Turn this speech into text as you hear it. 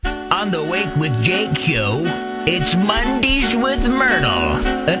On the Wake with Jake show, it's Mondays with Myrtle,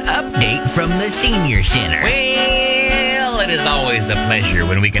 an update from the Senior Center. Well, it is always a pleasure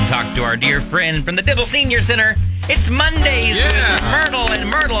when we can talk to our dear friend from the Dibble Senior Center. It's Mondays with Myrtle, and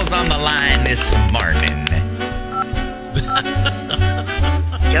Myrtle's on the line this morning.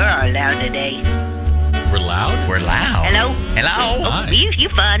 You're all loud today. We're loud? We're loud. Hello? Hello? Hi. You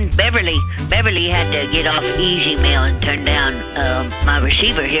fun. Beverly had to get off Easy Mail and turn down my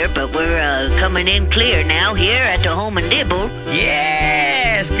receiver here, but we're coming in clear now here at the Home and Dibble.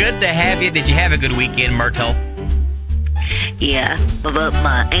 Yes, good to have you. Did you have a good weekend, Myrtle? Yeah, but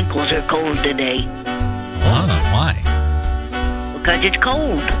my ankles are cold today Oh, why? because it's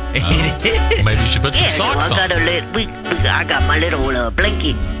cold. Maybe you should put some socks on. I got my little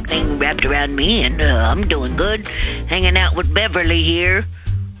blanket thing wrapped around me, and I'm doing good. Hanging out with Beverly here.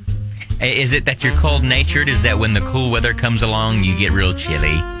 Is it that you're cold-natured? Is that when the cool weather comes along, you get real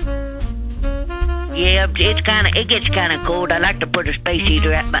chilly? Yeah, it gets kind of cold. I like to put a space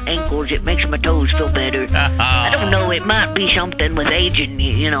heater at my ankles. It makes my toes feel better. I don't know. It might be something with aging.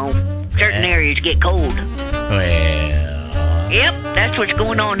 You know, certain areas get cold. Well... Yep, that's what's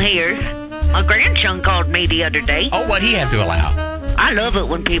going on here. My grandson called me the other day. Oh, what'd he have to allow? I love it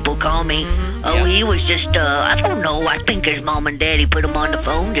when people call me. Oh, he was just, I don't know, I think his mom and daddy put him on the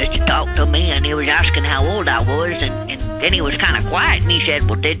phone just to talk to me, and he was asking how old I was, and then he was kind of quiet, and he said,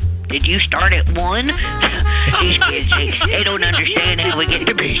 well, did you start at 1? These kids, they don't understand how we get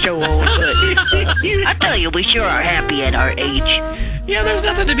to be so old, but I tell you, we sure are happy at our age. Yeah, there's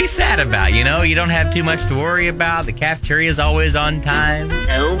nothing to be sad about, you know? You don't have too much to worry about. The cafeteria's always on time.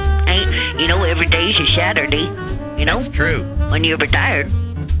 No, every day's a Saturday, you know? That's true. When you're retired.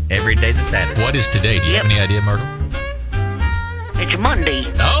 Every day's a Saturday. What is today? Do you have any idea, Myrtle? It's Monday.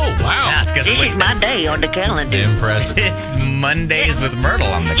 Oh, wow. That's 'cause This is my day on the calendar. Impressive. It's Mondays with Myrtle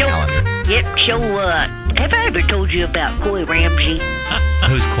on the calendar. Yep, so, have I ever told you about Coy Ramsey?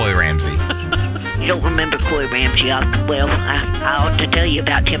 Who's Coy Ramsey? You don't remember Coy Ramsey? I ought to tell you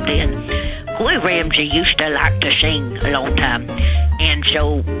about him then. Coy Ramsey used to like to sing a long time. And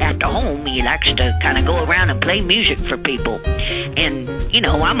so at the home, he likes to kind of go around and play music for people. And,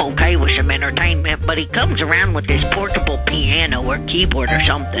 I'm okay with some entertainment, but he comes around with this portable piano or keyboard or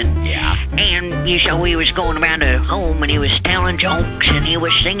something. Yeah. And so he was going around the home and he was telling jokes and he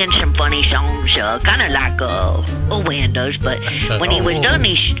was singing some funny songs, kind of like Owen does. But when he was done,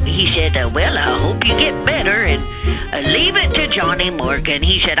 he said, well, I hope you get better and leave it to Johnny Morgan.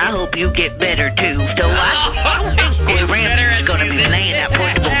 He said, I hope you get better too. So I don't think Coy Ramsey's going to be playing that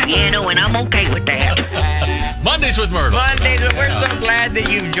portable piano, and I'm okay with that. Mondays with Myrtle. Mondays, we're so glad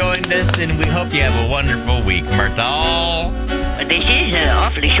that you've joined us, and we hope you have a wonderful week, Myrtle. This is an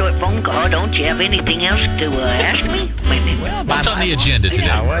awfully short phone call. Don't you have anything else to ask me? What's on the agenda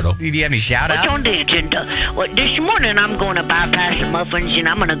today, Myrtle? Do you have any shout-outs? What's on the agenda? Well, this morning I'm going to bypass the muffins, and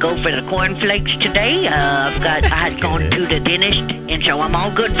I'm going to go for the cornflakes today. I had gone to the dentist, and so I'm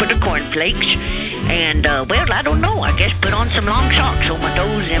all good for the cornflakes. And, I don't know. I guess put on some long socks so my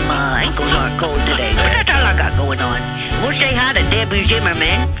toes and my ankles aren't cold today. But that's all I got going on. We'll say hi to Debbie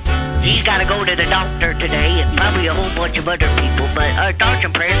Zimmerman. He's got to go to the doctor today, and probably a whole bunch of other people. But our thoughts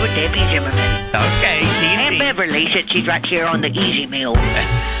and prayers with Debbie Zimmerman. Okay, And Beverly, since she's right here on the Easy Mail.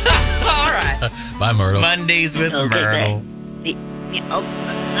 All right. Bye, Myrtle. Mondays with Myrtle.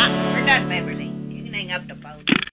 Forgot Beverly. You can hang up the phone.